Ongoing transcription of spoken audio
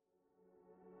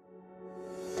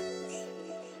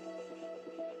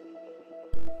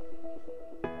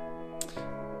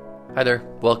Hi there.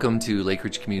 Welcome to Lake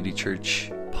Ridge Community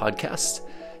Church podcast.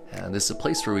 And this is a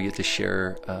place where we get to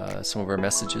share some of our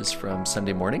messages from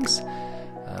Sunday mornings.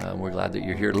 We're glad that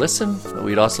you're here to listen, but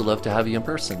we'd also love to have you in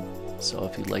person. So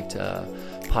if you'd like to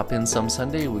pop in some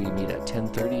Sunday, we meet at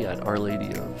 10:30 at Our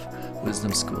Lady of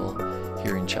Wisdom School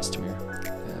here in Chestermere.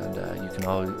 And you can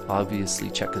obviously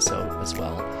check us out as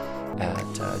well at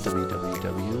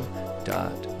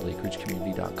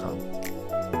www.lakeridgecommunity.com.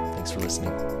 Thanks for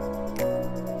listening.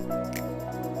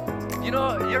 You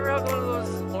know, you ever have one of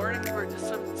those mornings where just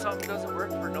something doesn't work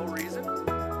for no reason?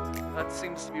 That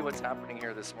seems to be what's happening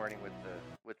here this morning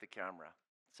with the camera.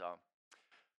 So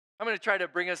I'm going to try to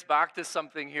bring us back to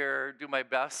something here, do my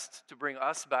best to bring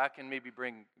us back and maybe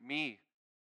bring me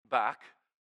back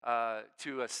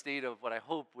to a state of what I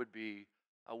hope would be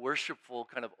a worshipful,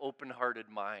 kind of open-hearted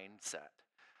mindset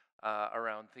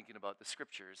around thinking about the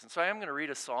scriptures. And so I am going to read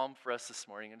a psalm for us this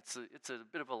morning, and it's a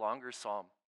bit of a longer psalm.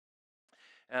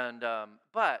 And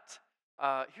but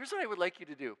here's what I would like you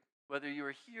to do. Whether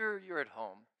you're here or you're at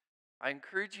home, I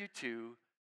encourage you to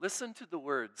listen to the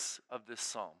words of this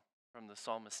psalm from the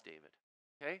psalmist David.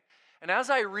 Okay? And as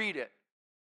I read it,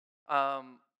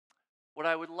 what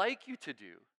I would like you to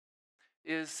do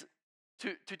is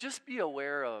to just be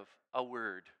aware of a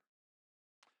word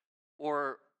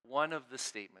or one of the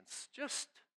statements. Just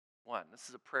one. This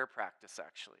is a prayer practice,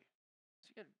 actually. So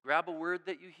you can grab a word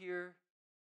that you hear.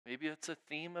 Maybe it's a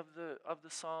theme of the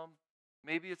psalm.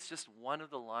 Maybe it's just one of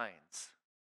the lines.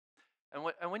 And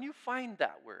when you find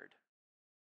that word,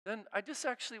 then I just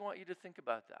actually want you to think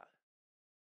about that.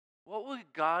 What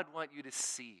would God want you to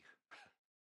see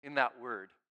in that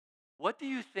word? What do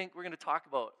you think? We're going to talk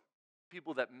about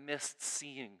people that missed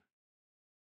seeing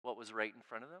what was right in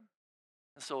front of them.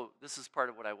 And so this is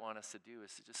part of what I want us to do,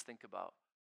 is to just think about,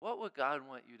 what would God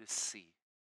want you to see?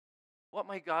 What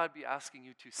might God be asking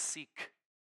you to seek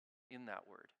in that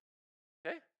word?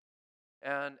 Okay?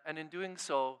 And in doing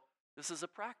so, this is a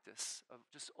practice of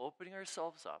just opening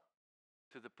ourselves up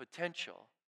to the potential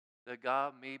that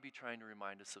God may be trying to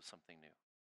remind us of something new.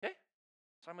 Okay?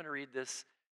 So I'm going to read this,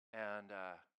 and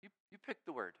you pick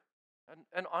the word.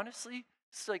 And honestly,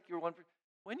 it's like you're one.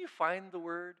 When you find the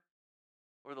word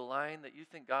or the line that you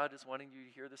think God is wanting you to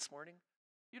hear this morning,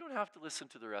 you don't have to listen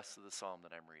to the rest of the psalm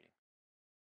that I'm reading.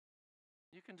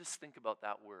 You can just think about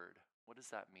that word. What does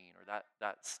that mean? Or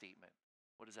that statement.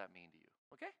 What does that mean to you?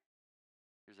 Okay?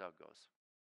 Here's how it goes.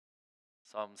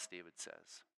 Psalms David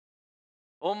says,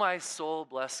 "O my soul,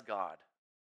 bless God.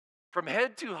 From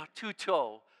head to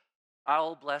toe,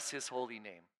 I'll bless his holy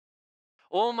name.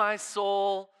 O my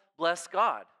soul, bless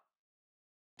God.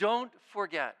 Don't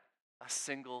forget a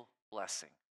single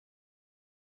blessing.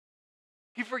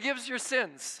 He forgives your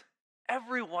sins,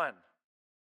 every one.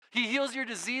 He heals your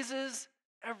diseases,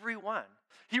 every one.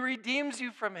 He redeems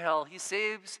you from hell. He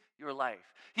saves your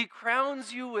life. He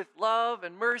crowns you with love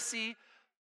and mercy,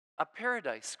 a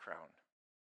paradise crown.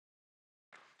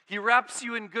 He wraps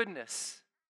you in goodness,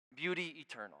 beauty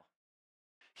eternal.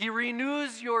 He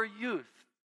renews your youth.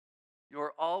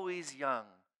 You're always young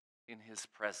in his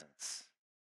presence.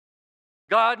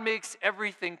 God makes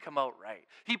everything come out right.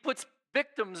 He puts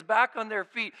victims back on their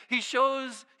feet. He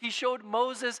showed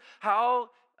Moses how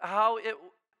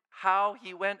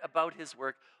he went about his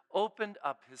work, opened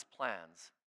up his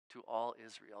plans to all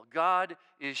Israel. God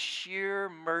is sheer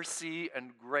mercy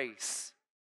and grace,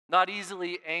 not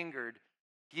easily angered.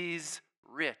 He's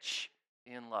rich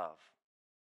in love.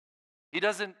 He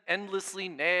doesn't endlessly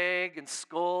nag and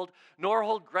scold, nor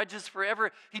hold grudges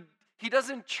forever. He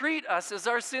doesn't treat us as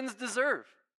our sins deserve,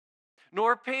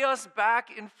 nor pay us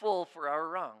back in full for our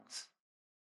wrongs.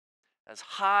 As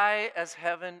high as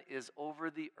heaven is over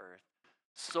the earth,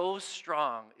 so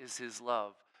strong is his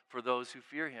love for those who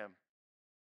fear him.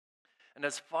 And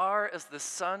as far as the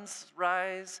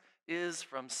sunrise is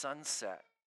from sunset,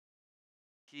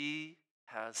 he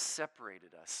has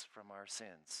separated us from our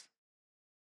sins.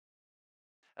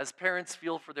 As parents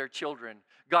feel for their children,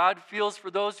 God feels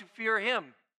for those who fear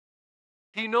him.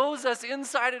 He knows us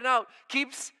inside and out,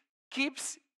 keeps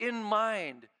in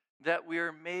mind that we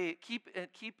are made,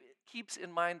 keeps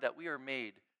in mind that we are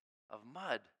made of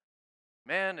mud.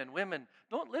 Men and women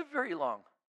don't live very long.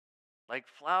 Like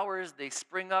flowers, they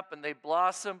spring up and they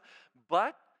blossom,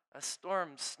 but a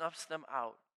storm snuffs them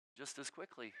out just as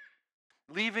quickly,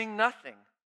 leaving nothing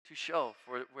to show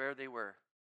for where they were.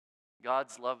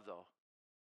 God's love, though,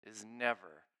 is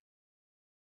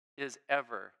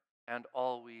ever and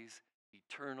always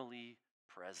eternally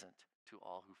present to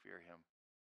all who fear him,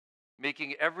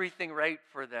 making everything right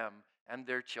for them and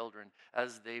their children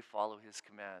as they follow his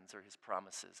commands or his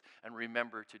promises and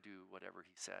remember to do whatever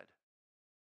he said.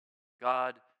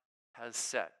 God has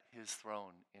set his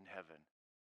throne in heaven.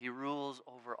 He rules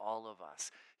over all of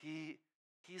us.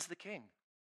 He's the king.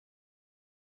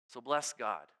 So bless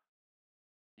God,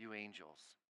 you angels,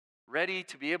 ready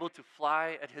to be able to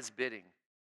fly at his bidding,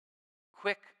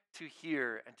 quick to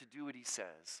hear and to do what he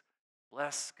says.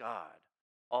 Bless God,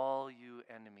 all you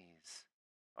enemies,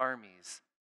 armies,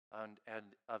 and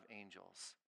of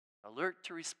angels, alert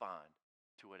to respond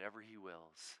to whatever he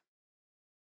wills.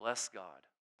 Bless God,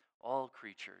 all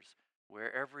creatures,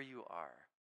 wherever you are,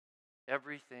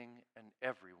 everything and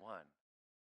everyone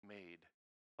made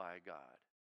by God.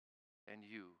 And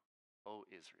you, O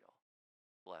Israel,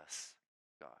 bless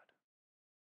God.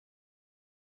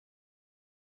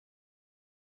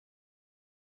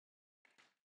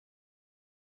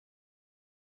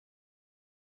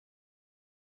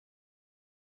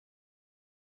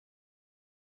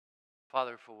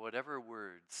 Father, for whatever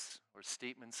words or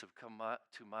statements have come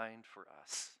to mind for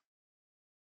us,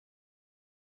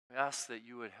 we ask that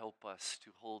you would help us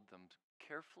to hold them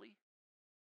carefully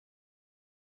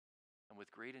and with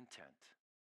great intent,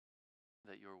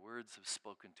 that your words have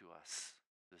spoken to us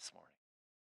this morning.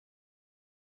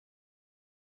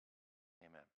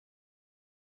 Amen.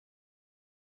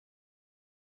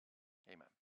 Amen.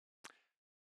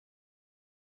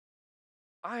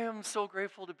 I am so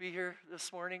grateful to be here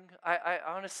this morning. I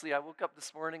honestly, I woke up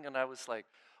this morning and I was like,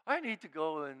 I need to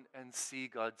go and see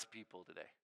God's people today.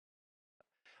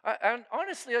 And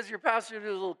honestly, as your pastor, do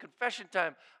a little confession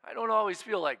time. I don't always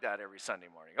feel like that every Sunday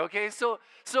morning. Okay, so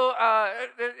it's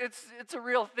a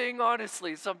real thing.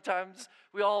 Honestly, sometimes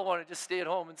we all want to just stay at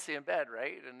home and stay in bed,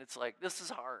 right? And it's like this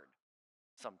is hard.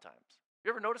 Sometimes,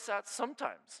 you ever notice that?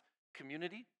 Sometimes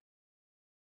community.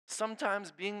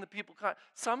 Sometimes being the people.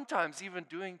 Sometimes even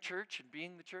doing church and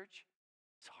being the church.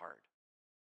 It's hard.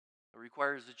 It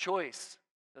requires a choice,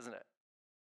 doesn't it?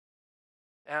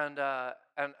 And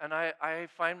I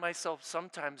find myself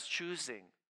sometimes choosing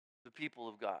the people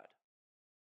of God.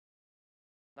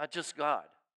 Not just God,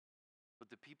 but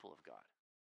the people of God.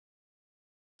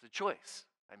 It's a choice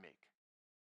I make.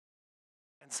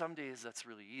 And some days that's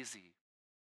really easy,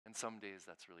 and some days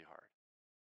that's really hard.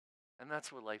 And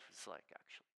that's what life is like,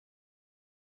 actually.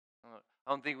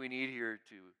 I don't think we need here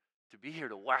to be here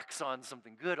to wax on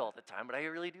something good all the time, but I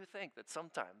really do think that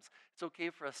sometimes it's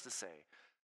okay for us to say,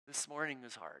 this morning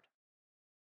is hard.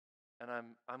 And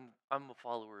I'm a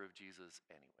follower of Jesus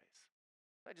anyways.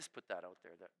 I just put that out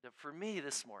there. That for me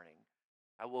this morning,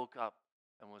 I woke up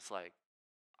and was like,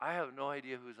 I have no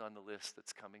idea who's on the list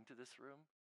that's coming to this room,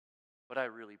 but I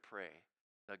really pray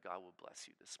that God will bless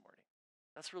you this morning.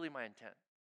 That's really my intent.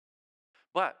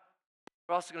 But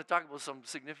we're also going to talk about some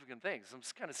significant things, some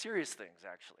kind of serious things,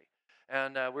 actually.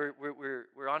 And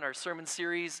we're on our sermon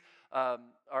series,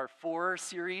 our FOR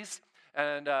series.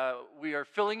 And we are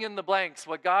filling in the blanks,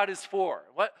 what God is for.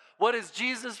 What is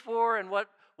Jesus for, and what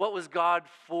was God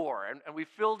for? And we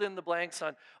filled in the blanks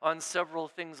on several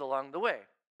things along the way,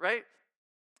 right?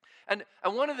 And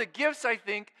one of the gifts, I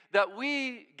think, that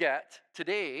we get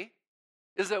today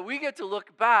is that we get to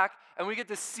look back and we get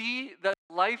to see the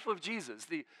life of Jesus,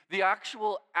 the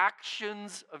actual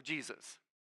actions of Jesus.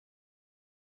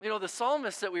 You know, the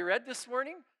psalmist that we read this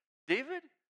morning, David,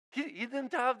 he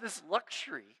didn't have this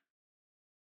luxury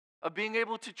of being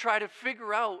able to try to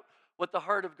figure out what the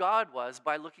heart of God was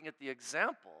by looking at the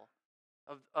example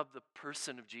of the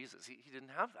person of Jesus. He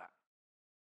didn't have that.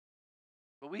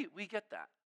 But we get that.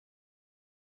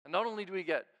 And not only do we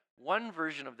get one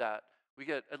version of that, we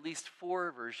get at least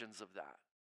 4 versions of that,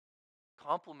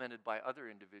 complemented by other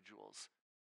individuals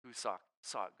who sought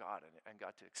God and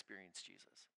got to experience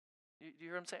Jesus. Do you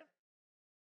hear what I'm saying?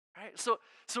 Right? So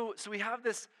we have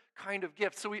this kind of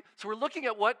gift. So we're looking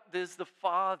at what does the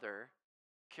Father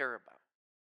care about?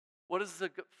 What is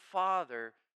the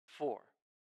Father for?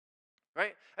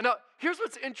 Right? And now, here's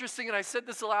what's interesting, and I said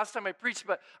this the last time I preached,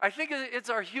 but I think it's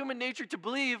our human nature to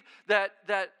believe that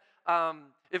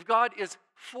if God is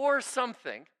for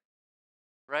something,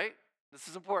 right? This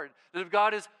is important. That if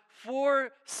God is for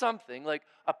something, like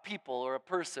a people or a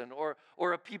person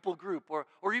or a people group,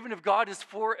 or even if God is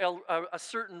for a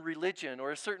certain religion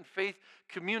or a certain faith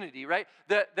community, right?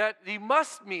 That he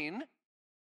must mean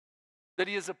that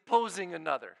he is opposing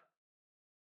another,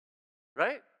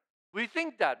 right? We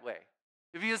think that way.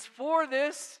 If he is for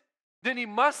this, then he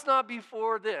must not be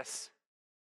for this,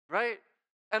 right?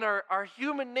 And our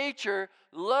human nature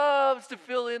loves to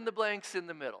fill in the blanks in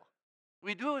the middle.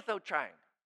 We do it without trying.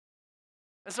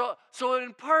 And so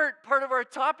in part of our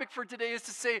topic for today is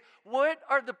to say, what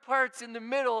are the parts in the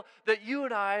middle that you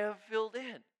and I have filled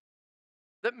in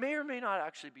that may or may not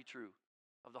actually be true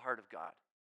of the heart of God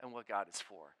and what God is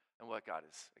for and what God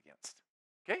is against?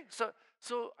 Okay,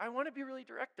 so I want to be really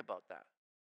direct about that.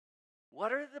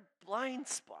 What are the blind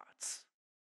spots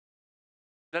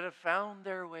that have found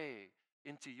their way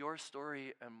into your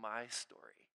story and my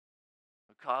story?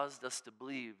 It caused us to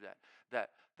believe that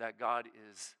God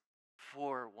is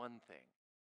for one thing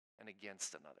and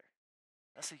against another.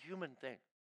 That's a human thing.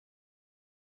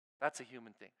 That's a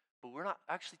human thing. But we're not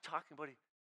actually talking about a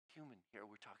human here.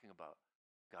 We're talking about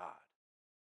God,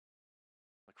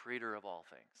 the creator of all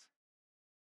things.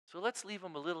 So let's leave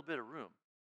him a little bit of room,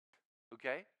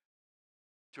 okay,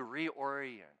 to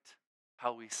reorient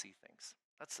how we see things.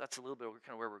 That's a little bit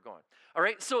kind of where we're going. All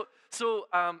right,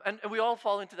 and we all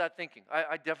fall into that thinking.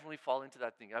 I definitely fall into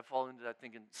that thinking. I've fallen into that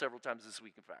thinking several times this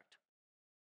week, in fact.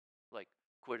 Like,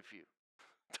 quite a few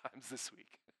times this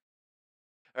week.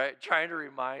 All right, trying to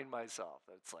remind myself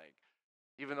that it's like,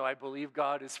 even though I believe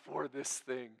God is for this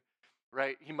thing,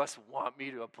 right, he must want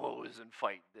me to oppose and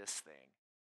fight this thing,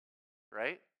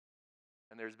 right?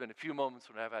 And there's been a few moments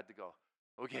when I've had to go,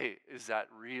 okay, is that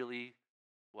really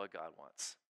what God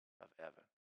wants of Evan?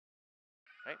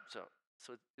 Right? So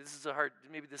this is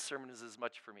maybe this sermon is as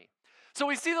much for me. So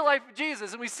we see the life of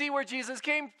Jesus, and we see where Jesus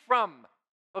came from.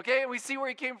 Okay, and we see where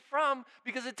he came from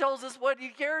because it tells us what he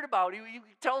cared about. He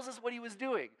tells us what he was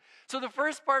doing. So the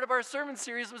first part of our sermon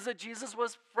series was that Jesus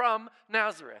was from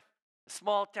Nazareth, a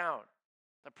small town,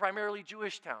 a primarily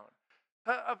Jewish town.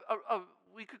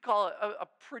 We could call it a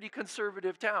pretty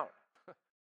conservative town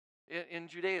in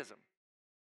Judaism.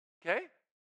 Okay?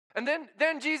 And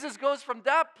then Jesus goes from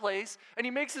that place and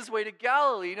he makes his way to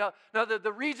Galilee. Now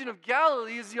the region of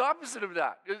Galilee is the opposite of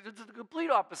that. It's the complete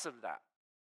opposite of that.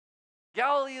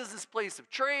 Galilee is this place of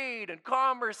trade and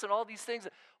commerce and all these things.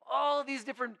 All these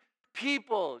different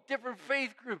people, different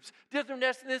faith groups, different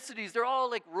ethnicities, they're all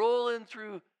like rolling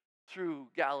through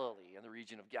Galilee and the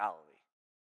region of Galilee.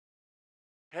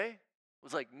 Okay? It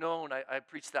was like known, I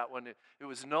preached that one, it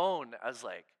was known as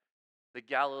like the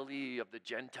Galilee of the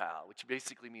Gentile, which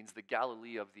basically means the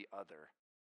Galilee of the other.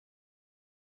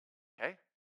 Okay?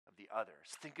 Of the others.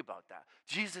 Think about that.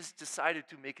 Jesus decided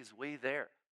to make his way there,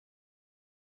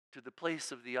 to the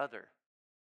place of the other.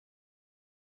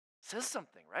 It says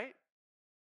something, right?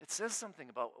 It says something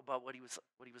about what he was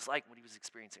like, what he was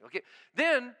experiencing. Okay,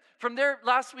 then from there,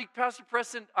 last week, Pastor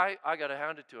Preston, I got to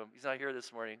hand it to him. He's not here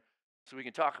this morning, so we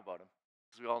can talk about him,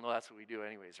 because we all know that's what we do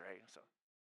anyways, right? So,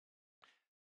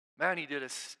 man, he did a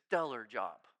stellar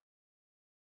job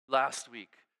last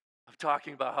week of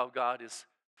talking about how God is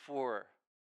for,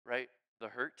 right, the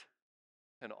hurt,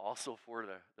 and also for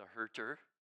the hurter,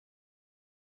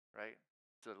 right?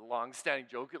 It's a long-standing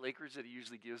joke at Lakers that he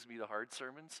usually gives me the hard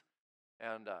sermons.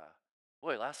 And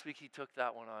boy, last week he took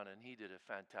that one on and he did a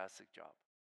fantastic job.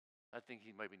 I think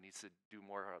he maybe needs to do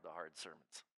more of the hard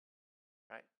sermons,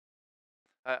 right?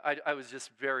 I was just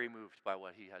very moved by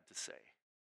what he had to say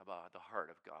about the heart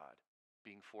of God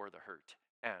being for the hurt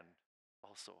and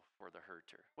also for the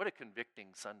hurter. What a convicting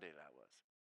Sunday that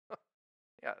was.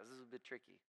 Yeah, this is a bit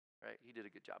tricky, right? He did a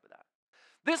good job of that.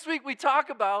 This week we talk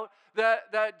about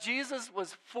that Jesus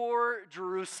was for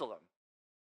Jerusalem.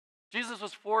 Jesus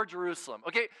was for Jerusalem.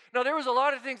 Okay, now there was a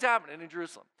lot of things happening in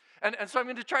Jerusalem. And so I'm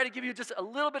going to try to give you just a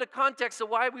little bit of context of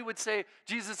why we would say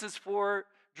Jesus is for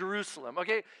Jerusalem.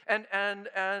 Okay, and I'm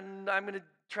going to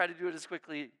try to do it as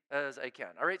quickly as I can.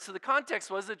 All right, so the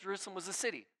context was that Jerusalem was a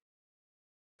city.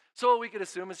 So we could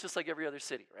assume it's just like every other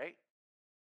city, right?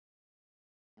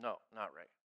 No, not right.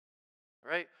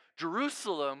 All right,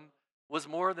 Jerusalem was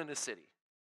more than a city.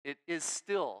 It is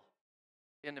still,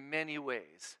 in many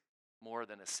ways, more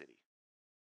than a city.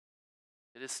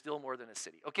 It is still more than a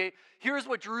city. Okay, here's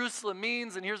what Jerusalem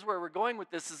means, and here's where we're going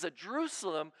with this, is that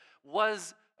Jerusalem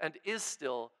was and is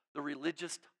still the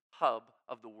religious hub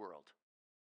of the world.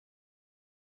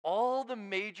 All the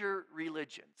major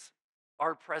religions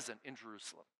are present in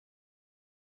Jerusalem.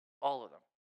 All of them.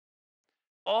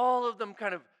 All of them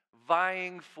kind of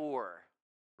vying for,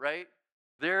 right,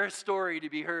 their story to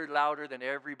be heard louder than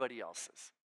everybody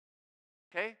else's.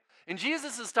 Okay? In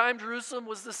Jesus' time, Jerusalem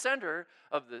was the center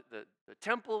of the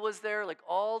temple was there, like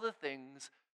all the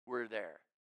things were there.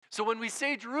 So when we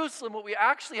say Jerusalem, what we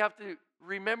actually have to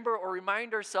remember or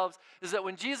remind ourselves is that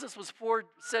when Jesus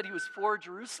said he was for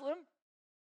Jerusalem,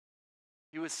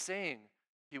 he was saying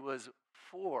he was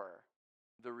for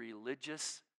the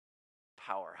religious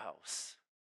powerhouse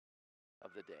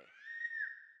of the day.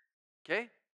 Okay?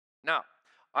 Now,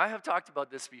 I have talked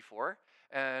about this before,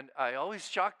 and I always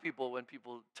shock people when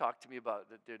people talk to me about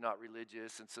that they're not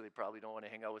religious, and so they probably don't want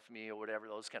to hang out with me or whatever,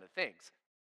 those kind of things.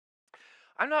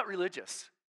 I'm not religious.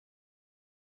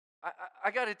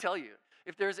 I got to tell you,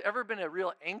 if there's ever been a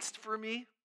real angst for me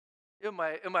in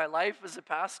my life as a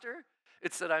pastor,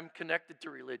 It's that I'm connected to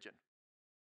religion.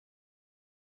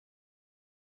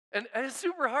 And it's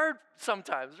super hard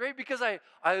sometimes, right? Because I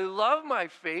love my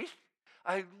faith.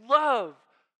 I love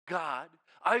God.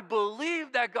 I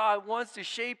believe that God wants to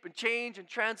shape and change and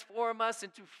transform us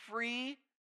into free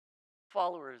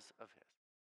followers of His.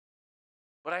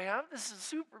 But I have this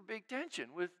super big tension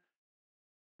with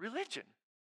religion.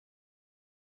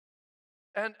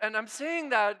 And I'm saying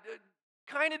that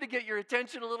kind of to get your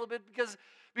attention a little bit because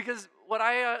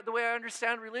the way I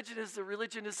understand religion is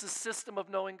the system of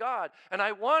knowing God. And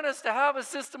I want us to have a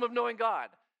system of knowing God.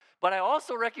 But I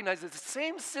also recognize that the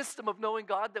same system of knowing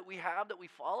God that we have, that we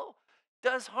follow,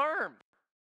 does harm.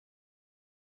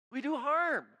 We do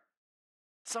harm.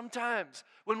 Sometimes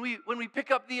when we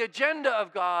pick up the agenda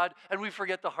of God and we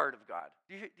forget the heart of God.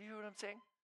 Do you hear what I'm saying?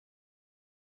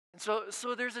 And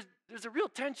so there's a real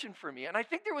tension for me. And I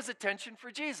think there was a tension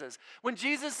for Jesus. When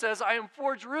Jesus says, I am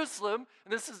for Jerusalem,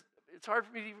 and it's hard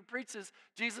for me to even preach this,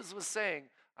 Jesus was saying,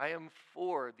 I am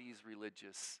for these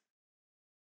religious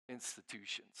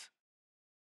institutions.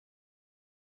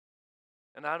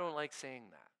 And I don't like saying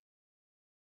that.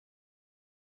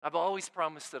 I've always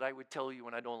promised that I would tell you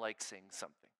when I don't like saying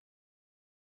something.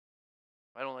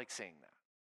 I don't like saying that.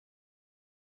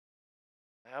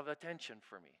 I have a tension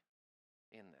for me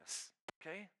in this,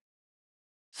 okay?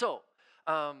 So,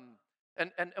 and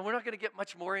we're not going to get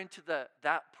much more into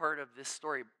that part of this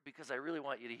story because I really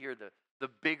want you to hear the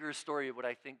bigger story of what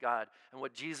I think God and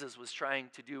what Jesus was trying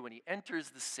to do when he enters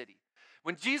the city.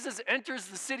 When Jesus enters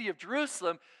the city of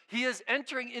Jerusalem, he is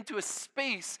entering into a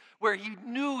space where he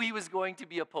knew he was going to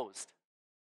be opposed.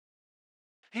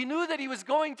 He knew that he was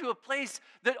going to a place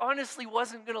that honestly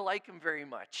wasn't going to like him very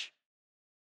much.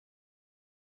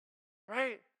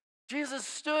 Right? Jesus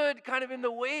stood kind of in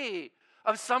the way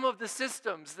of some of the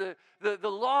systems, the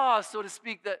law, so to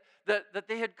speak, that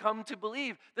they had come to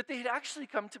believe, that they had actually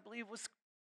come to believe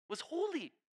was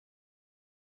holy,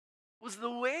 was the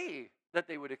way that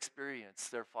they would experience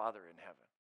their Father in heaven.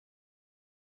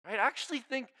 Right? I actually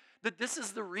think that this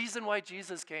is the reason why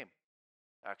Jesus came,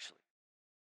 actually.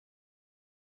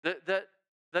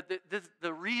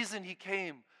 The reason he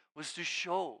came was to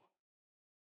show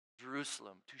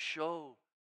Jerusalem, to show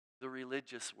the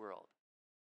religious world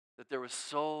that there was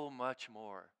so much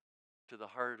more to the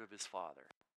heart of his Father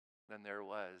than there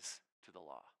was to the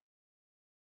law.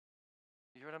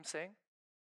 You hear what I'm saying?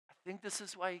 I think this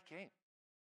is why he came.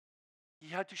 He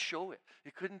had to show it.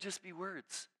 It couldn't just be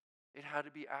words. It had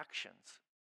to be actions.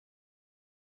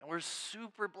 And we're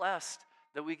super blessed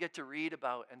that we get to read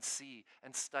about and see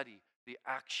and study the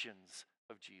actions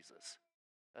of Jesus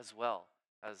as well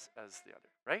as the other.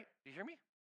 Right? Do you hear me?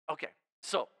 Okay.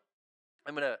 So,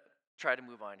 I'm going to try to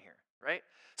move on here, right?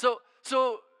 So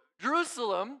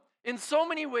Jerusalem, in so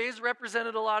many ways,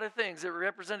 represented a lot of things. It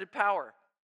represented power.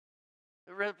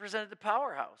 It represented the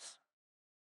powerhouse,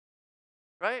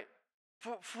 right?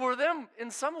 For them, in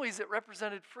some ways, it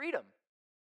represented freedom.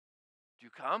 You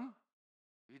come,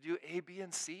 you do A, B,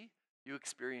 and C, you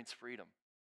experience freedom.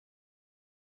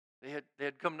 They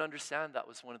had come to understand that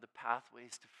was one of the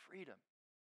pathways to freedom,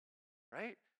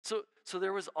 right? So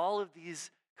there was all of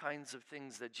these kinds of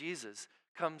things that Jesus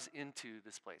comes into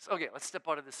this place. Okay, let's step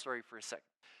out of this story for a second.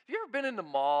 Have you ever been in the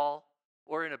mall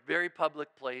or in a very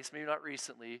public place, maybe not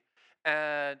recently,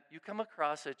 and you come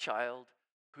across a child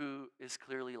who is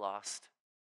clearly lost,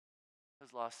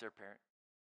 has lost their parent?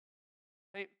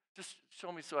 Hey, just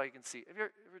show me so I can see. Have you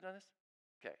ever done this?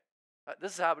 Okay.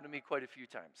 This has happened to me quite a few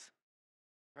times,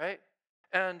 right?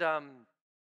 And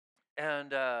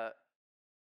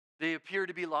they appear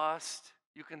to be lost.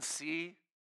 You can see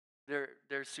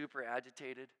they're super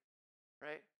agitated,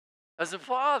 right? As a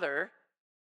father,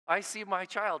 I see my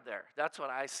child there. That's what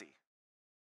I see.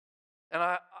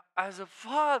 And as a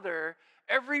father,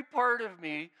 every part of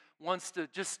me wants to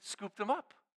just scoop them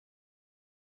up,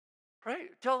 right?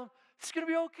 Tell them, it's going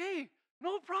to be okay.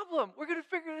 No problem. We're going to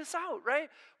figure this out, right?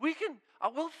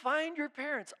 We'll find your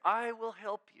parents. I will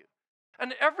help you.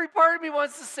 And every part of me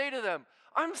wants to say to them,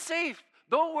 I'm safe.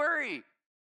 Don't worry,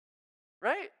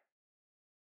 right?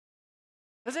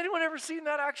 Has anyone ever seen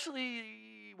that actually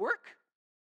work?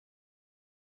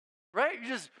 Right? You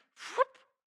just whoop,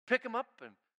 pick them up and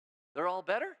they're all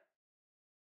better?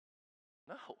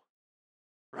 No.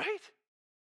 Right?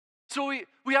 So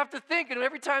we have to think, and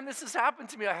every time this has happened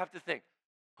to me, I have to think,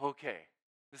 okay,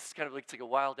 this is kind of like, it's like a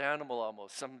wild animal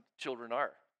almost. Some children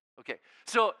are. Okay.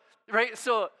 So, right?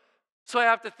 So I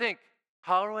have to think,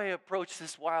 how do I approach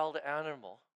this wild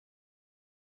animal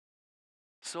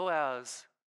so as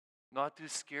not to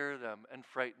scare them and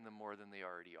frighten them more than they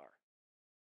already are?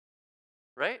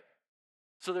 Right?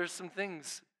 So there's some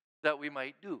things that we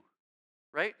might do.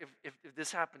 right? If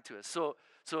this happened to us. So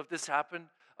if this happened,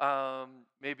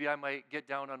 maybe I might get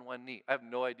down on one knee. I have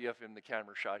no idea if I'm in the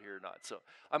camera shot here or not. So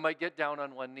I might get down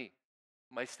on one knee.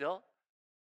 Am I still?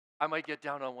 I might get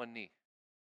down on one knee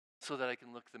so that I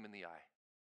can look them in the eye.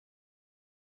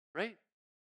 Right?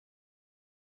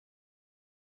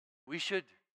 We should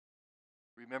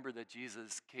remember that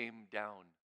Jesus came down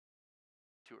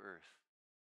to earth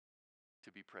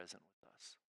to be present with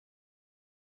us,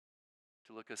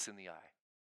 to look us in the eye.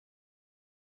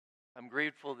 I'm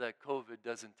grateful that COVID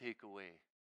doesn't take away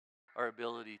our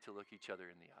ability to look each other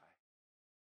in the eye.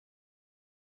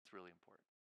 It's really important.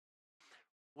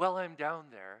 While I'm down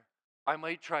there, I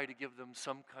might try to give them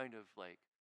some kind of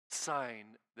sign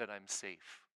that I'm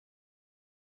safe.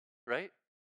 Right?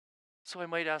 So I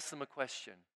might ask them a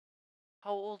question.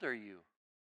 How old are you?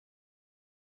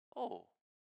 Oh,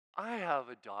 I have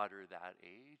a daughter that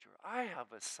age, or I have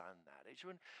a son that age.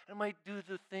 And I might do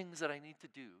the things that I need to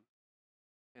do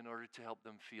in order to help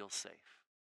them feel safe.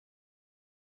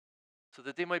 So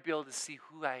that they might be able to see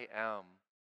who I am,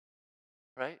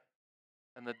 right?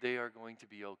 And that they are going to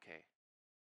be okay.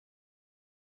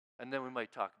 And then we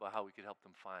might talk about how we could help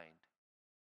them find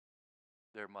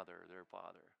their mother, their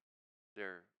father,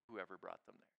 their whoever brought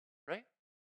them there, right?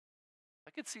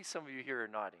 I could see some of you here are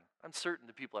nodding. I'm certain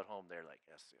the people at home, they're like,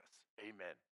 yes, yes,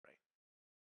 amen, right?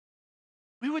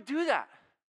 We would do that,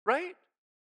 right?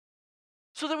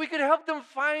 So that we could help them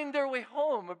find their way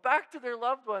home, or back to their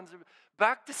loved ones, or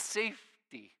back to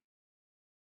safety,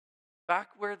 back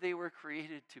where they were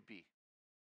created to be,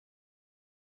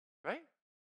 right?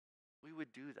 We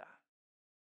would do that,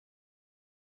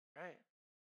 right?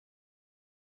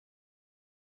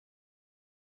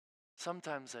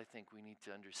 Sometimes I think we need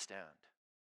to understand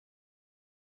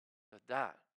that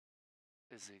that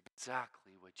is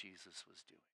exactly what Jesus was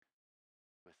doing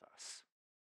with us.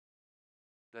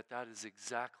 That is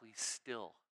exactly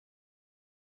still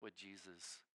what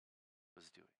Jesus was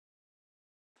doing.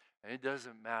 And it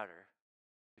doesn't matter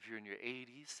if you're in your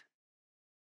 80s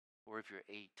or if you're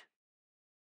 8.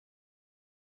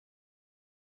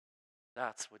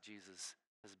 That's what Jesus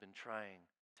has been trying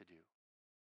to do.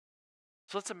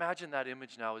 So let's imagine that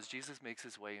image now as Jesus makes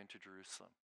his way into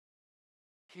Jerusalem.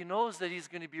 He knows that he's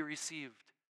going to be received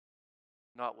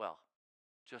not well,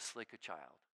 just like a child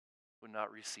would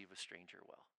not receive a stranger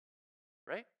well,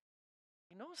 right?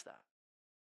 He knows that.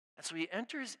 And so he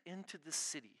enters into the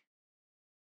city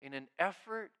in an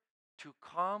effort to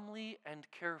calmly and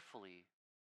carefully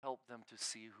help them to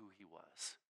see who he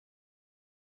was.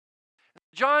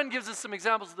 John gives us some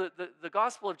examples. The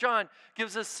Gospel of John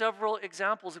gives us several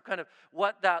examples of kind of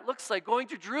what that looks like. Going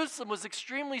to Jerusalem was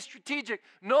extremely strategic,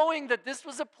 knowing that this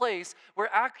was a place where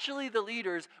actually the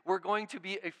leaders were going to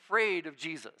be afraid of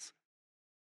Jesus.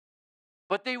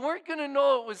 But they weren't going to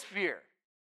know it was fear.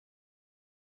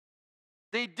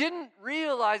 They didn't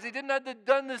realize, they didn't have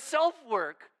done the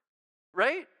self-work,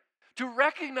 right? To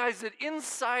recognize that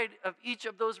inside of each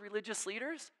of those religious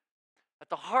leaders, at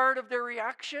the heart of their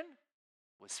reaction,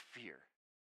 was fear.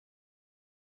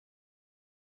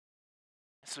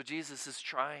 So Jesus is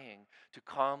trying to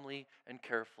calmly and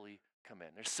carefully come in.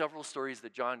 There's several stories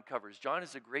that John covers. John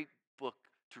is a great book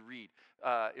to read.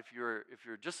 If you're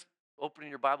just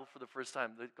opening your Bible for the first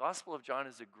time, the Gospel of John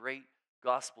is a great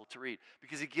gospel to read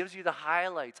because it gives you the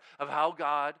highlights of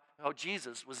how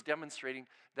Jesus was demonstrating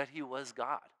that he was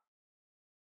God.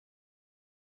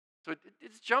 So it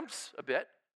jumps a bit,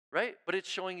 right? But it's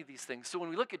showing you these things. So when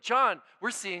we look at John,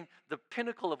 we're seeing the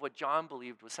pinnacle of what John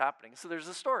believed was happening. So there's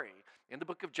a story in the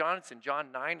book of John. It's in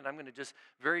John 9, and I'm going to just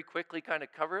very quickly kind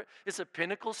of cover it. It's a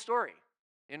pinnacle story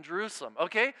in Jerusalem,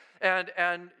 okay? And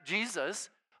Jesus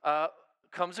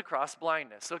comes across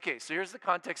blindness. Okay, so here's the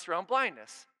context around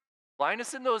blindness.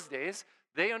 Blindness in those days,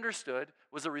 they understood,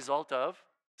 was a result of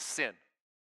sin.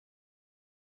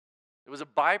 It was a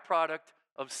byproduct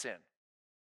of sin,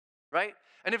 right?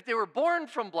 And if they were born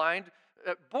blind,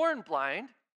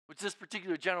 which this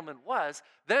particular gentleman was,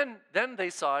 then they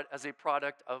saw it as a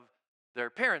product of their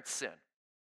parents' sin,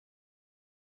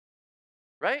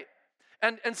 right?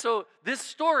 And so this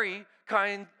story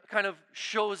kind of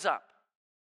shows up,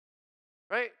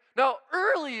 right? Now,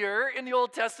 earlier in the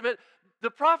Old Testament, the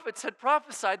prophets had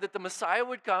prophesied that the Messiah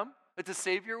would come, that the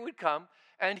Savior would come,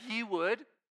 and he would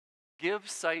give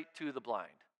sight to the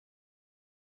blind.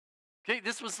 Okay,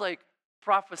 this was like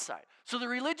prophesied. So the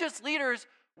religious leaders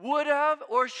would have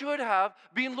or should have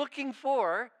been looking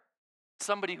for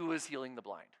somebody who was healing the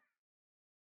blind.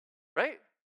 Right?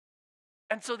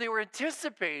 And so they were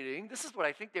anticipating, this is what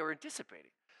I think they were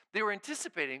anticipating. They were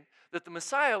anticipating that the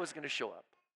Messiah was going to show up.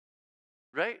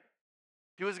 Right?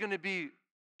 He was going to be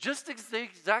just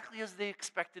exactly as they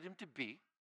expected him to be,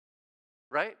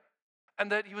 right?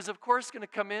 And that he was, of course, going to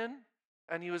come in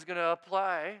and he was going to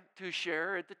apply to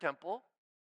share at the temple,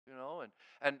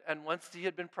 and once he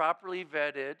had been properly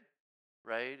vetted,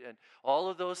 right, and all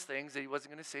of those things, that he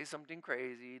wasn't going to say something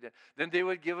crazy, then they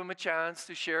would give him a chance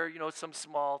to share, some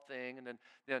small thing, and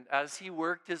then as he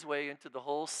worked his way into the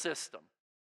whole system,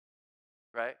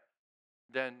 right,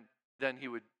 then he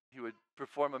would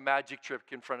perform a magic trick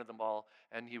in front of them all,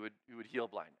 and he would heal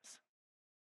blindness.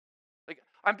 Like,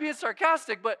 I'm being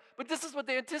sarcastic, but this is what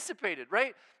they anticipated,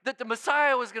 right? That the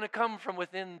Messiah was going to come from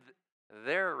within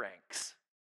their ranks.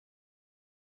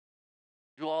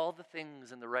 Do all the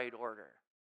things in the right order,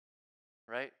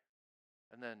 right?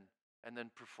 And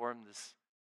then perform this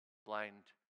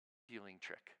blind healing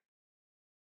trick.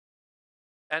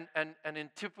 And in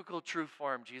typical true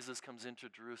form, Jesus comes into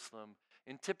Jerusalem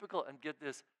in typical, and get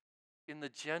this, in the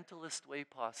gentlest way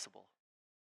possible.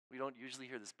 We don't usually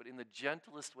hear this, but in the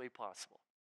gentlest way possible.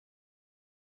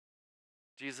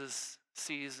 Jesus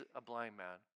sees a blind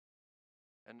man,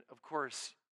 and of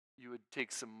course, you would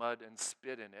take some mud and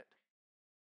spit in it,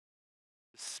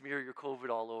 smear your COVID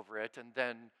all over it, and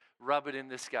then rub it in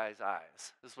this guy's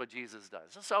eyes. This is what Jesus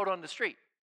does. Just out on the street,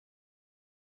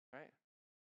 right?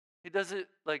 He does it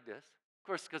like this, of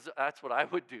course, because that's what I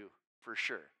would do for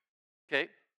sure, okay?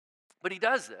 But he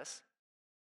does this,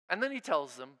 and then he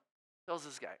tells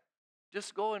this guy,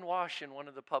 just go and wash in one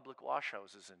of the public wash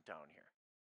houses in town here.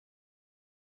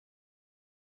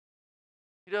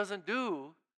 He doesn't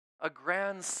do a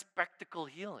grand spectacle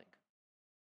healing.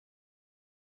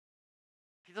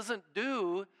 He doesn't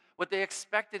do what they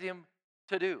expected him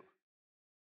to do.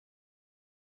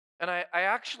 And I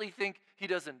actually think he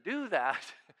doesn't do that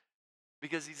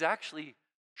because he's actually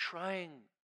trying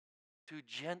to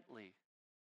gently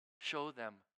show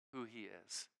them who he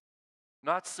is.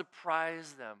 Not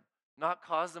surprise them, not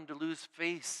cause them to lose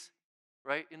face,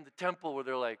 right? In the temple where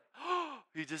they're like, oh,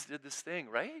 he just did this thing,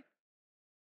 right?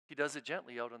 He does it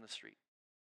gently out on the street.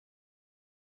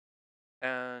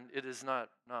 And it is not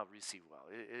received well.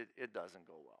 It doesn't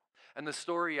go well. And the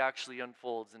story actually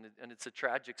unfolds, and it's a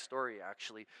tragic story,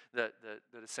 actually, that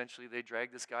essentially they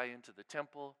drag this guy into the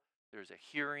temple. There's a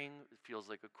hearing. It feels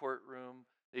like a courtroom.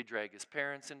 They drag his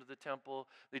parents into the temple.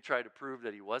 They try to prove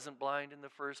that he wasn't blind in the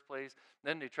first place.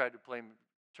 Then they try to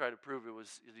prove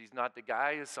he's not the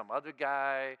guy, it's some other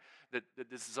guy, that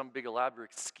this is some big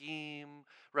elaborate scheme,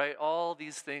 right? All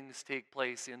these things take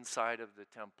place inside of the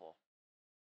temple.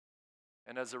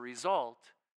 And as a result,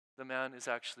 the man is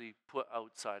actually put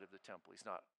outside of the temple. He's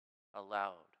not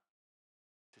allowed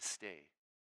to stay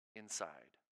inside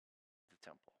the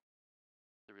temple,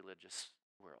 the religious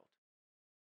world.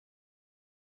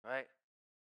 Right?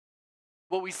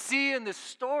 What we see in this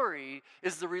story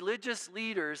is the religious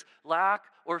leaders' lack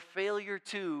or failure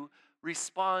to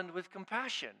respond with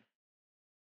compassion.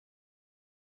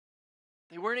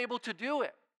 They weren't able to do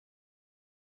it.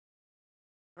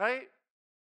 Right?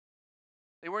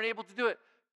 They weren't able to do it.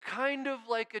 Kind of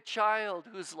like a child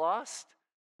who's lost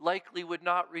likely would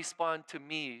not respond to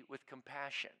me with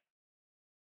compassion.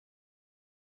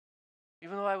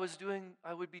 Even though I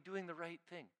would be doing the right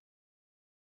thing.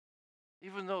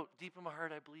 Even though deep in my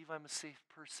heart I believe I'm a safe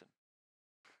person.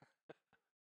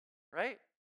 Right?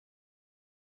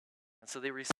 And so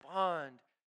they respond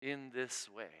in this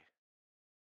way.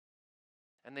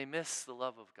 And they miss the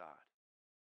love of God.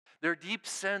 Their deep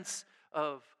sense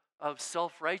of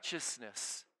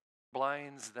self-righteousness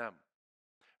blinds them.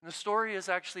 And the story is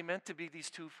actually meant to be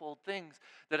these twofold things,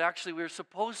 that actually we're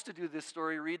supposed to do this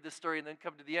story, read the story, and then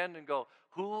come to the end and go,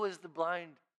 who is the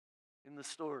blind in the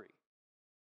story?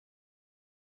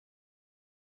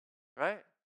 Right?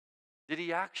 Did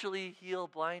he actually heal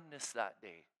blindness that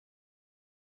day?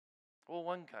 Well,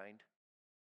 one kind.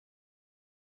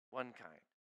 One kind.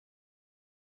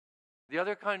 The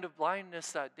other kind of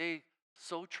blindness that day,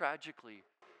 so tragically,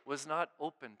 was not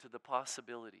open to the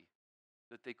possibility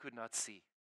that they could not see.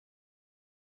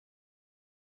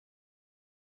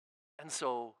 And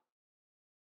so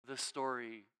the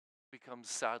story becomes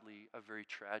sadly a very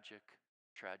tragic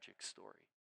story.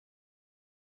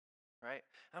 Right?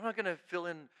 I'm not going to fill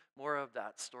in more of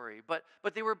that story, but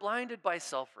they were blinded by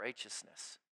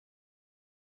self-righteousness.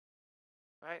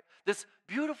 Right? This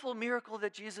beautiful miracle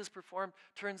that Jesus performed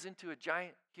turns into a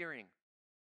giant hearing.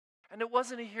 And it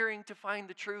wasn't a hearing to find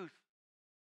the truth.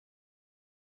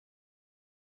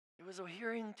 It was a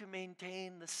hearing to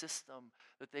maintain the system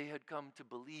that they had come to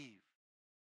believe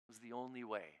was the only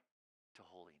way to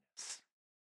holiness.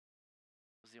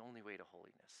 It was the only way to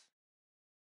holiness.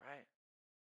 Right?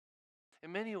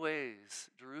 In many ways,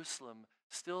 Jerusalem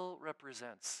still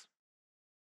represents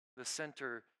the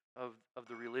center of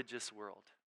the religious world.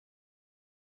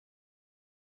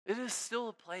 It is still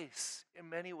a place in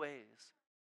many ways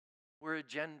where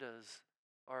agendas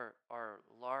are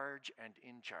large and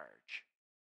in charge.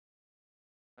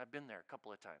 I've been there a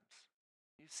couple of times.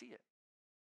 You see it.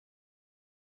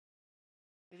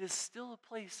 It is still a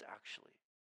place, actually,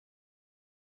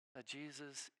 that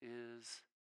Jesus is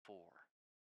for.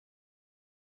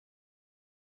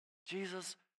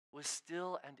 Jesus was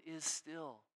still and is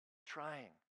still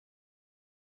trying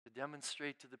to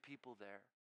demonstrate to the people there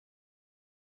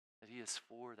that he is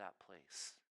for that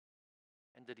place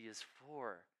and that he is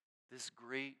for this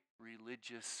great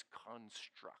religious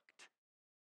construct.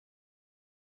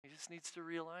 He just needs to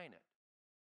realign it.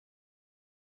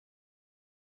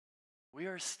 We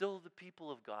are still the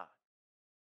people of God.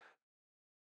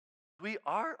 We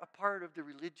are a part of the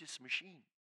religious machine.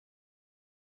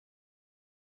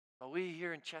 But we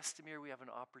here in Chestermere, we have an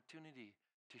opportunity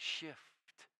to shift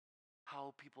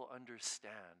how people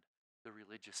understand the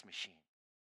religious machine.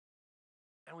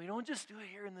 And we don't just do it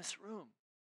here in this room.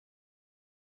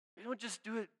 We don't just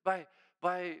do it by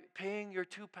paying your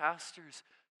 2 pastors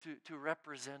to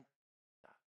represent that.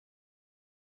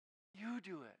 You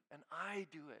do it, and I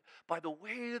do it by the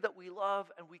way that we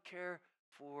love and we care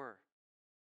for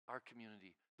our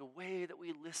community, the way that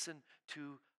we listen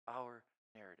to our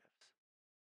narratives,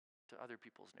 to other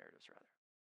people's narratives,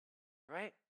 rather.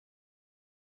 Right?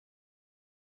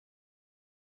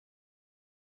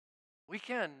 We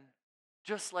can,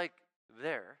 just like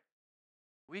there,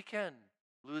 we can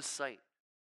lose sight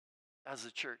as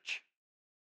a church.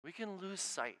 We can lose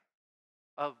sight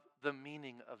of the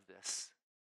meaning of this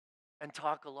and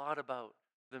talk a lot about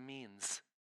the means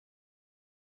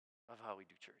of how we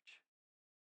do church.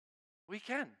 We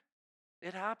can.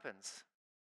 It happens.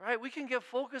 Right? We can get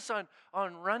focused on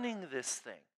running this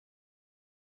thing.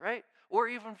 Right? Or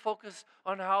even focus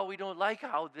on how we don't like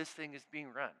how this thing is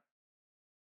being run.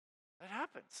 It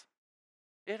happens.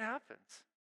 It happens.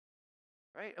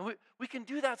 Right? And we can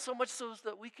do that so much so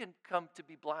that we can come to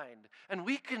be blind. And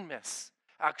we can miss,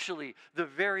 actually, the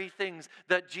very things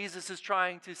that Jesus is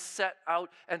trying to set out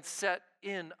and set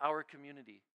in our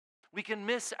community. We can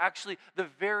miss, actually, the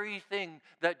very thing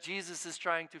that Jesus is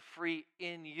trying to free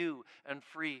in you and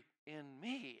free in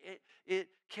me. It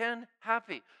can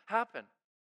happen.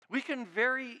 We can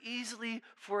very easily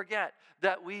forget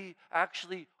that we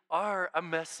actually are a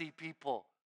messy people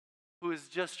who is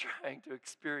just trying to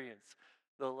experience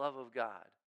the love of God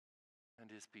and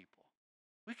his people.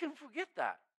 We can forget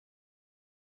that.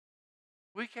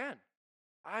 We can.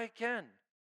 I can.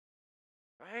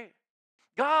 Right?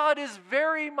 God is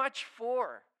very much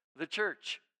for the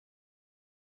church.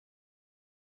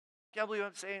 Can't believe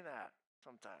I'm saying that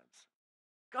sometimes.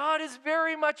 God is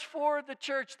very much for the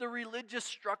church, the religious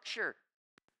structure.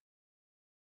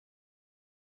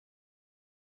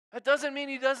 That doesn't mean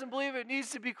he doesn't believe it needs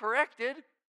to be corrected.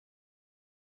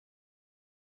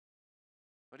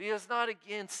 But he is not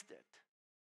against it.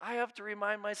 I have to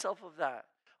remind myself of that.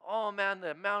 Oh man,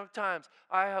 the amount of times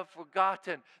I have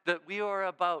forgotten that we are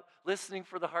about listening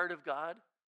for the heart of God,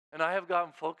 and I have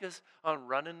gotten focused on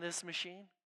running this machine.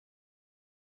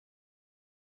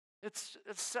 It's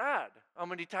sad how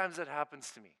many times that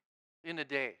happens to me in a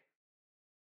day.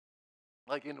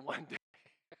 Like in one day.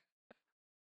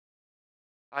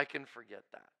 I can forget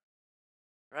that.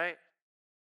 Right?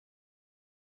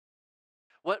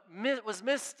 What was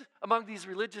missed among these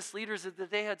religious leaders is that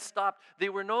they had stopped. They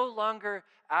were no longer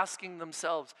asking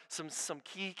themselves some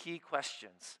key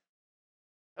questions.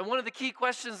 And one of the key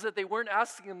questions that they weren't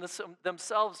asking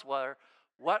themselves were,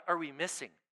 what are we missing?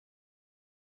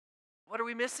 What are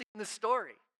we missing in the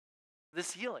story?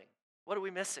 This healing. What are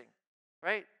we missing?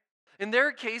 Right? In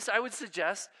their case, I would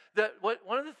suggest that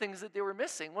one of the things that they were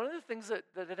missing, one of the things that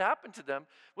had happened to them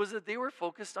was that they were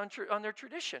focused on their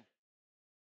tradition.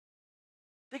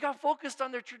 They got focused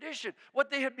on their tradition, what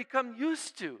they had become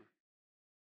used to.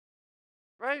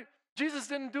 Right? Jesus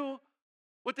didn't do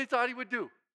what they thought he would do.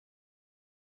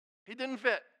 He didn't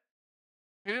fit.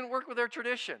 He didn't work with their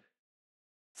tradition.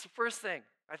 It's the first thing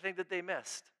I think that they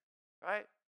missed. Right?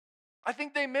 I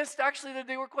think they missed actually that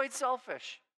they were quite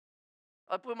selfish.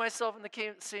 I put myself in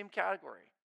the same category.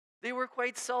 They were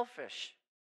quite selfish.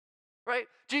 Right?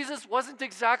 Jesus wasn't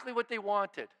exactly what they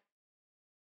wanted.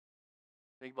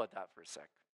 Think about that for a sec.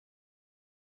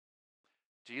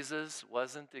 Jesus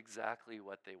wasn't exactly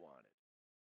what they wanted.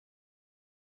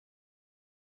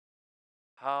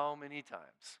 How many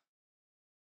times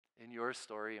in your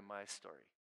story and my story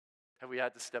have we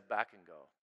had to step back and go,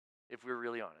 if we're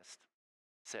really honest,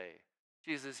 say,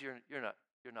 Jesus, you're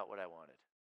not what I wanted.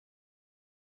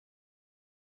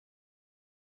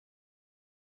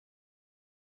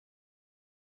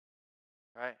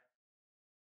 right?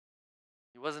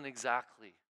 He wasn't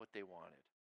exactly what they wanted.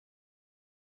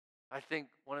 I think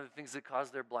one of the things that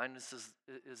caused their blindness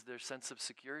is their sense of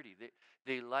security.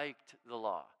 They liked the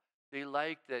law. They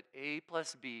liked that A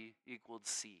plus B equaled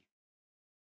C.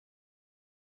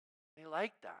 They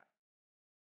liked that.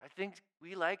 I think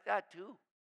we like that too.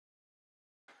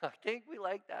 I think we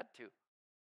like that too.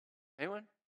 Anyone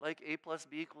like A plus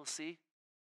B equals C?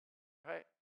 Right?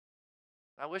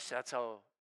 I wish that's how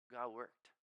God worked.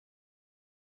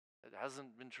 It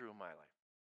hasn't been true in my life,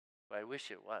 but I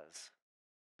wish it was.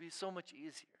 It'd be so much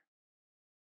easier.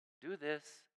 Do this,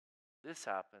 this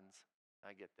happens,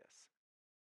 I get this.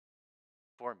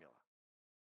 Formula.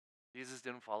 Jesus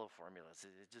didn't follow formulas.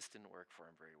 It just didn't work for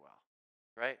him very well,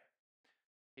 right?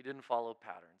 He didn't follow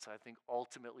patterns. I think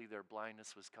ultimately their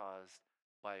blindness was caused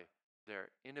by their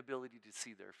inability to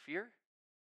see their fear,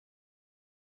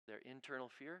 their internal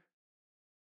fear,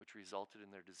 which resulted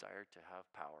in their desire to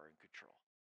have power and control.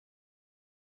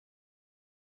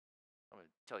 I'm going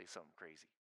to tell you something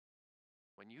crazy.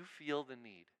 When you feel the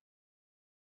need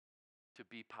to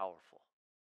be powerful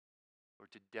or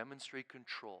to demonstrate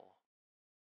control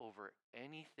over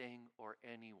anything or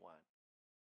anyone,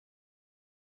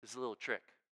 this is a little trick.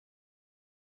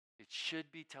 It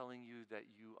should be telling you that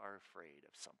you are afraid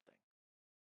of something.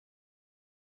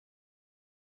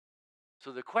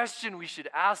 So the question we should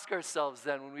ask ourselves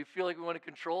then when we feel like we want to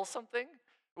control something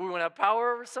or we want to have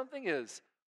power over something is,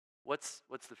 what's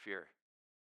the fear?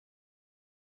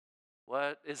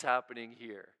 What is happening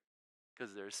here?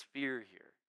 Because there's fear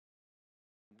here.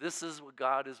 This is what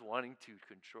God is wanting to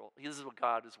control. This is what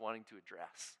God is wanting to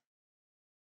address.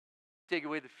 Take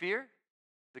away the fear,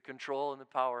 the control and the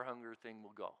power hunger thing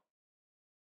will go.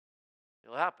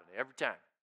 It'll happen every time.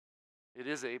 It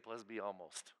is A plus B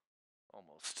almost.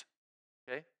 Almost.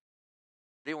 Okay?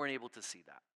 They weren't able to see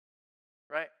that.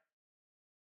 Right?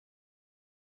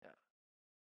 Yeah.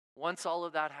 Once all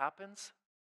of that happens,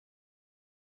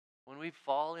 when we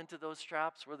fall into those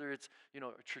traps, whether it's,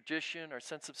 a tradition, our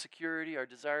sense of security, our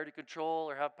desire to control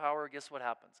or have power, guess what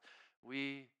happens?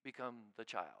 We become the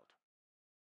child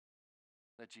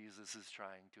that Jesus is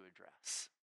trying to address.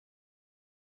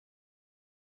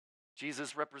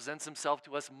 Jesus represents himself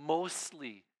to us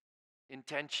mostly in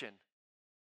tension,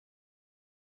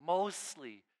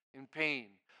 mostly in pain,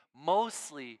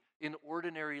 mostly in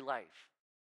ordinary life.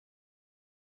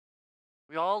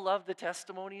 We all love the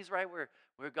testimonies, right, where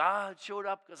God showed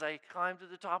up because I climbed to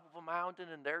the top of a mountain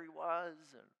and there he was,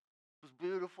 and it was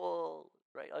beautiful,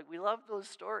 right? Like, we love those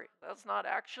stories. That's not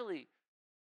actually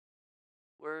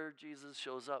where Jesus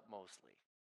shows up mostly.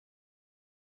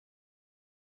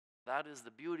 That is the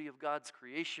beauty of God's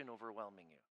creation overwhelming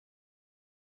you,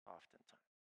 oftentimes.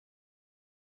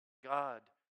 God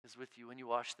is with you when you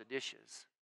wash the dishes.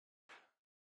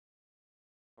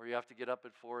 Or you have to get up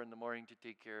at 4 a.m. to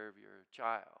take care of your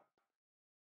child.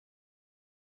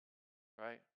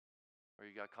 Right? Or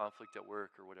you got conflict at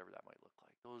work or whatever that might look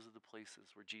like. Those are the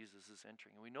places where Jesus is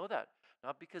entering. And we know that,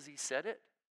 not because he said it,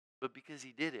 but because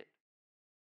he did it.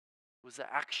 It was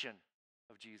the action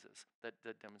of Jesus that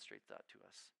demonstrates that to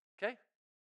us. Okay?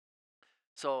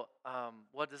 So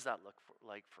what does that look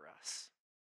like for us?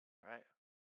 Right?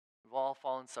 We've all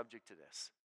fallen subject to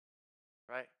this.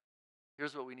 Right?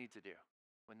 Here's what we need to do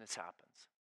when this happens.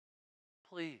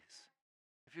 Please,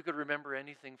 if you could remember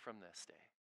anything from this day,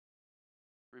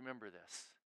 remember this.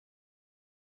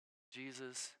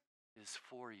 Jesus is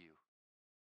for you.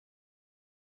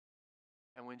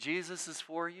 And when Jesus is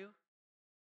for you,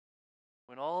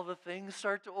 when all the things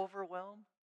start to overwhelm,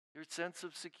 your sense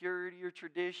of security, your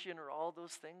tradition, or all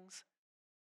those things,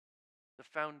 the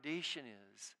foundation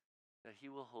is that he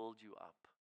will hold you up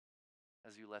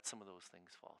as you let some of those things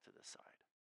fall to the side.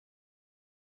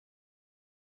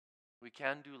 We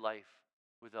can do life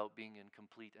without being in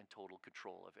complete and total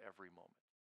control of every moment.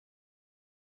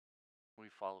 When we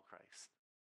follow Christ,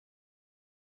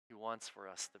 he wants for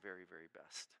us the very, very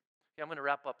best. Okay, I'm going to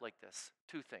wrap up like this.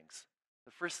 2 things.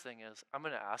 The first thing is I'm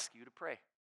going to ask you to pray.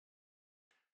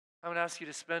 I'm going to ask you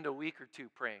to spend a week or 2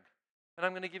 praying. And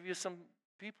I'm going to give you some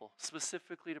people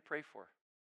specifically to pray for.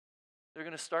 They're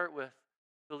going to start with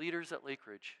the leaders at Lake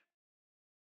Ridge.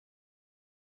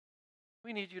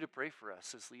 We need you to pray for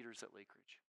us as leaders at Lake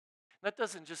Ridge. That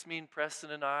doesn't just mean Preston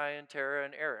and I and Tara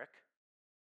and Eric.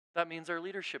 That means our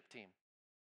leadership team,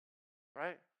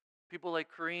 right? People like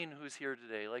Corrine, who's here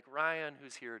today, like Ryan,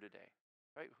 who's here today,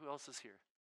 right? Who else is here?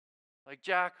 Like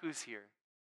Jack, who's here.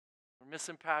 We're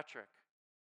missing Patrick.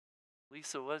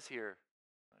 Lisa was here.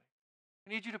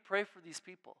 We need you to pray for these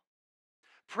people.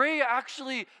 Pray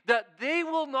actually that they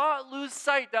will not lose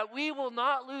sight, that we will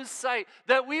not lose sight,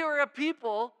 that we are a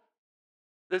people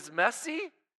that's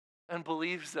messy and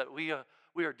believes that we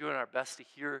are doing our best to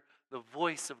hear the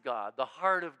voice of God, the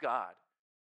heart of God.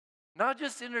 Not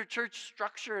just in our church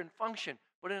structure and function,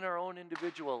 but in our own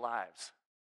individual lives.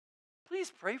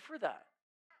 Please pray for that.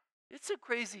 It's a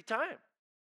crazy time.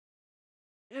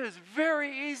 It is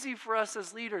very easy for us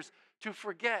as leaders to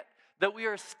forget that we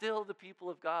are still the people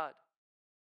of God,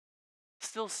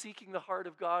 still seeking the heart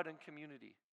of God and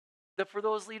community. That for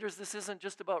those leaders, this isn't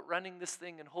just about running this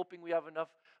thing and hoping we have enough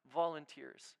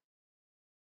volunteers.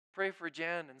 Pray for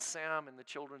Jan and Sam in the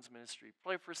children's ministry.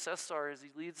 Pray for Cesar as he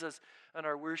leads us on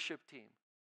our worship team.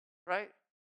 Right?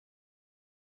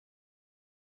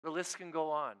 The list can go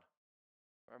on.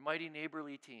 Our Mighty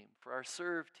Neighborly team, for our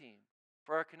Serve team,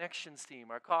 for our Connections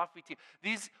team, our Coffee team.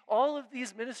 All of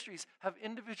these ministries have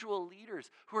individual leaders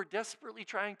who are desperately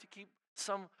trying to keep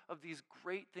some of these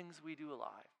great things we do alive.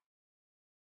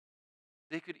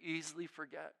 They could easily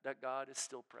forget that God is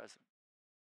still present.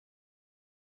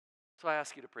 So I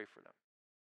ask you to pray for them.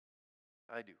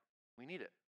 I do. We need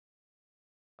it.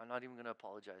 I'm not even going to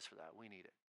apologize for that. We need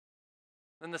it.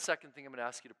 Then the second thing I'm going to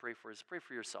ask you to pray for is pray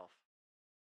for yourself.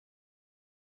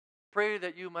 Pray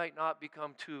that you might not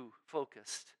become too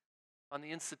focused on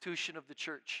the institution of the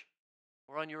church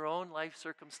or on your own life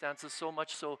circumstances, so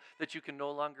much so that you can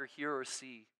no longer hear or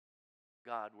see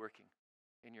God working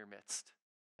in your midst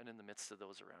and in the midst of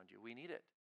those around you. We need it.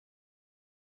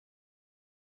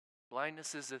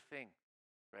 Blindness is a thing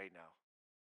right now.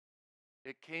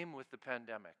 It came with the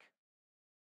pandemic.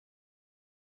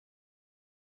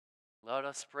 Let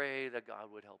us pray that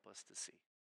God would help us to see.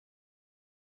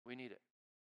 We need it.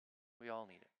 We all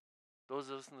need it. Those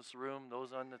of us in this room,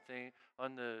 those on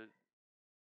the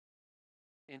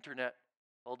internet,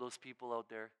 all those people out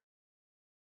there,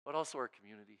 but also our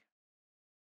community.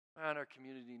 Man, our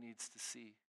community needs to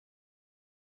see.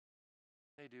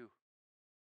 They do.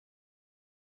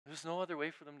 There's no other way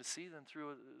for them to see than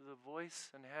through the voice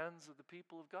and hands of the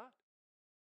people of God.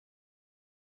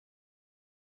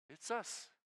 It's us.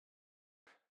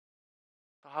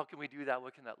 So how can we do that?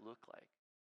 What can that look like?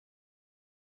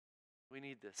 We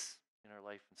need this in our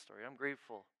life and story. I'm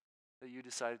grateful that you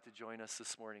decided to join us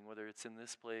this morning, whether it's in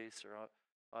this place or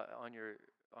on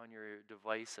your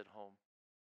device at home.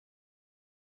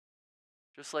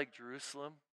 Just like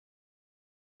Jerusalem,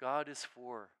 God is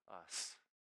for us.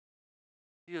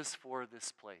 He is for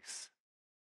this place.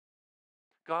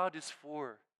 God is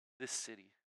for this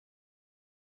city.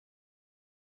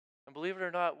 And believe it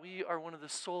or not, we are one of the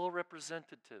sole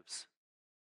representatives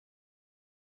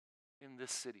in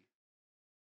this city.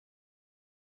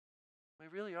 We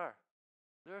really are.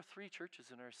 There are 3 churches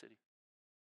in our city.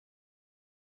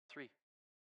 3.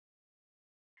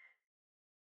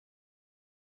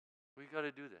 We got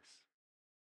to do this.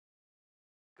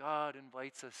 God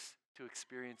invites us to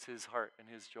experience His heart and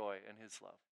His joy and His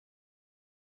love.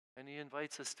 And He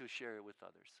invites us to share it with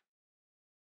others.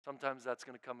 Sometimes that's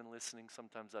going to come in listening.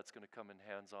 Sometimes that's going to come in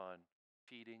hands-on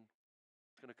feeding.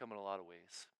 It's going to come in a lot of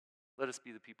ways. Let us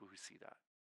be the people who see that,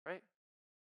 right?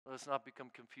 Let us not become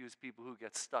confused people who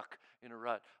get stuck in a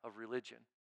rut of religion,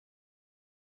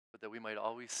 but that we might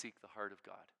always seek the heart of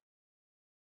God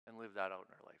and live that out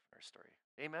in our life and our story.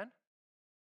 Amen?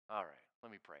 All right,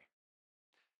 let me pray.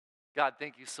 God,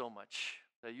 thank you so much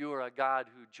that you are a God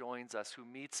who joins us, who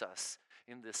meets us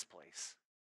in this place.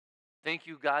 Thank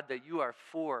you, God, that you are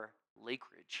for Lake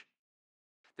Ridge,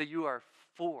 that you are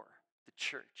for the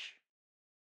church.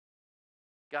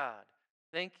 God,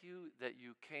 thank you that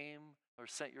you came or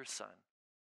sent your Son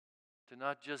to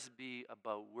not just be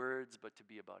about words, but to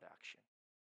be about action.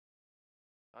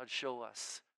 God, show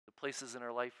us the places in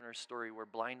our life and our story where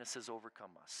blindness has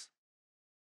overcome us,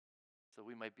 so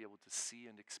we might be able to see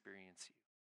and experience you.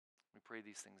 We pray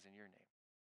these things in your name.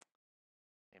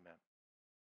 Amen.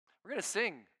 We're going to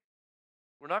sing.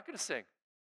 We're not going to sing.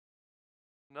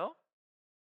 No?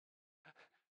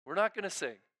 We're not going to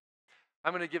sing.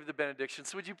 I'm going to give the benediction.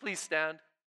 So would you please stand?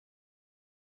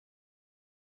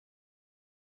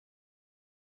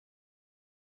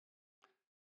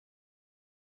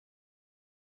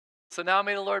 So now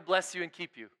may the Lord bless you and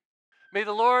keep you. May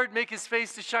the Lord make his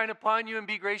face to shine upon you and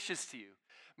be gracious to you.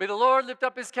 May the Lord lift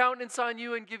up his countenance on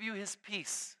you and give you his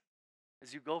peace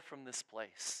as you go from this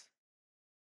place,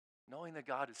 knowing that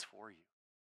God is for you.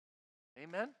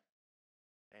 Amen?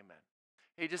 Amen.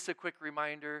 Hey, just a quick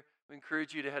reminder, we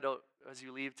encourage you to head out, as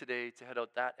you leave today, to head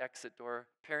out that exit door.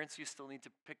 Parents, you still need to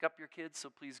pick up your kids, so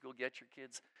please go get your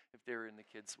kids if they're in the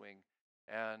kids' wing.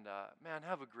 And man,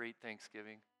 have a great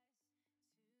Thanksgiving.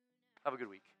 Have a good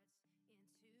week.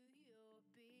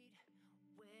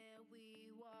 Where we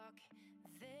walk,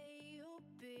 there you'll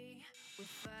be with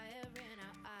fire in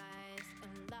our